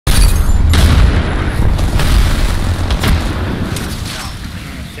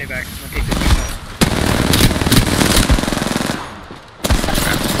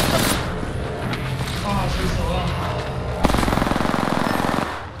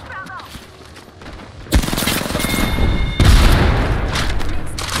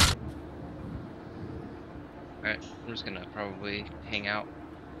probably hang out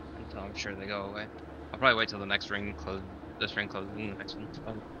until I'm sure they go away. I'll probably wait till the next ring closes. This ring closes and the next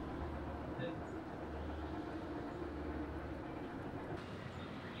one.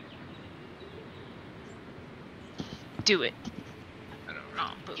 Do it. I don't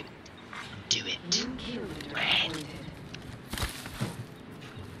Oh, really boom. do it. Wait.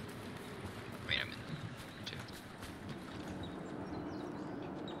 Wait a minute. Two.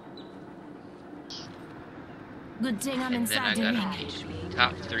 Good thing I'm And then I inside the gotta ring. pee.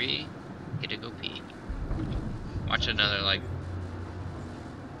 Top 3, get to go pee. Watch another like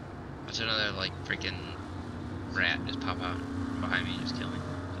freaking rat just pop out behind me and just kill me.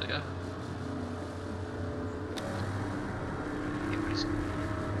 Just like, oh. Okay, what is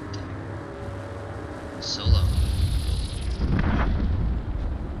solo?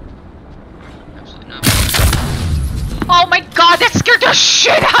 Absolutely not. Oh my god, that scared the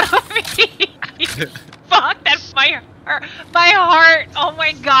shit out of me! Fuck, that's my heart, oh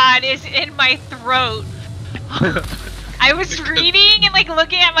my god, is in my throat. I was reading and like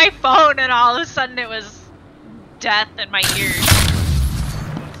looking at my phone and all of a sudden it was death in my ears.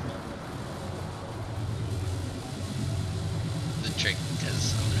 The trick,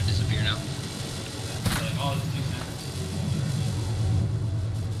 because I'm gonna disappear now.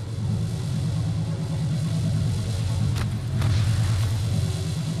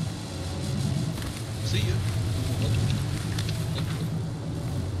 See you.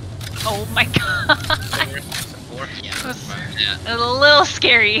 Oh my god. Yeah, It was yeah. a little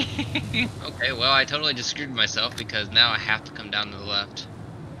scary. Okay, well, I totally just screwed myself because now I have to come down to the left.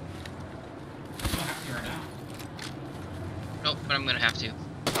 Nope, but I'm gonna have to.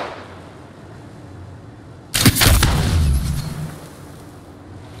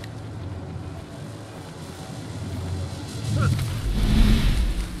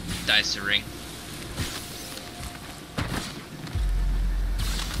 Dice a ring.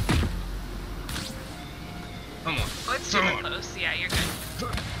 Come on. It's super close. Yeah, you're good.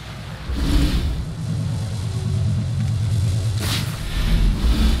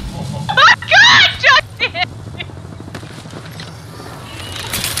 Oh my god, Justin!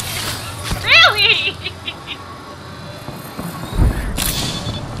 Really?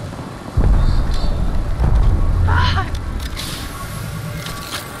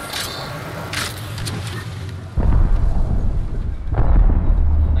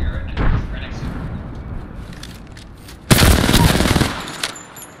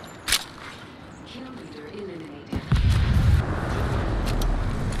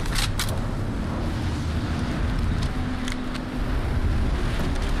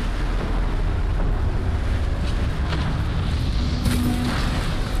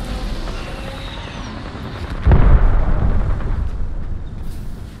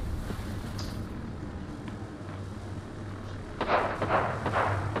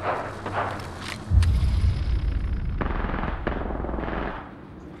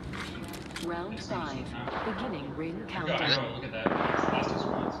 Round 5, beginning ring countdown. Look at that. Lost his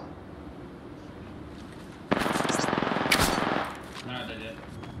squints. Alright, they did.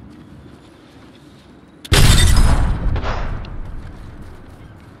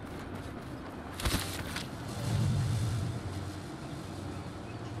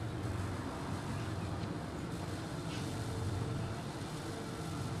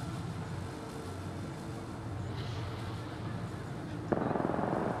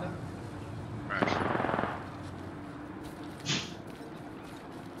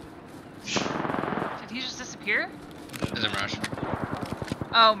 Did he just disappear? There's a Mirage.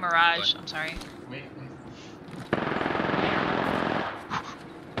 Oh, Mirage. What? I'm sorry. Wait.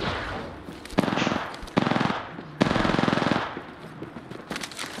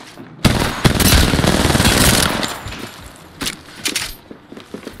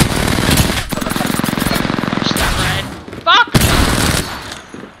 Fuck!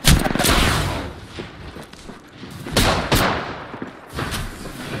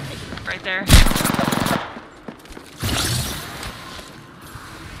 Right there.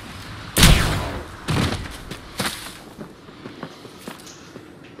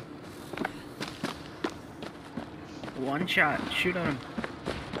 One shot, shoot on him.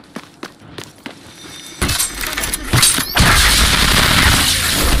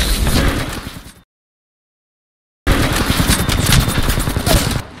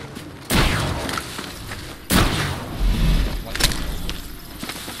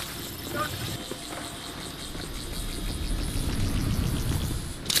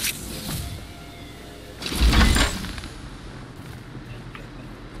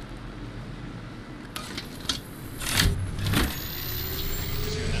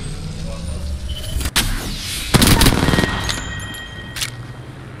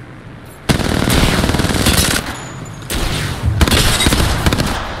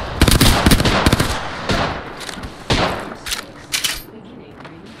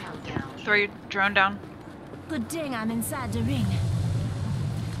 throw your drone down. Good thing I'm inside the ring.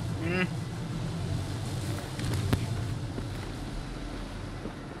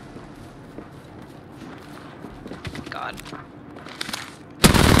 God.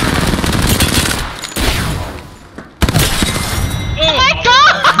 Oh my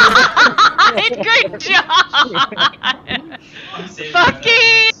god! Good job!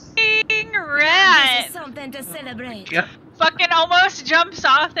 Fucking This rat! is something to celebrate. Yeah. Fucking almost jumps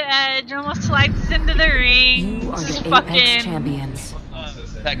off the edge, almost slides into the ring. You are This is the Apex fucking champions.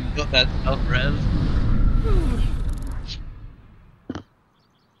 That self-res.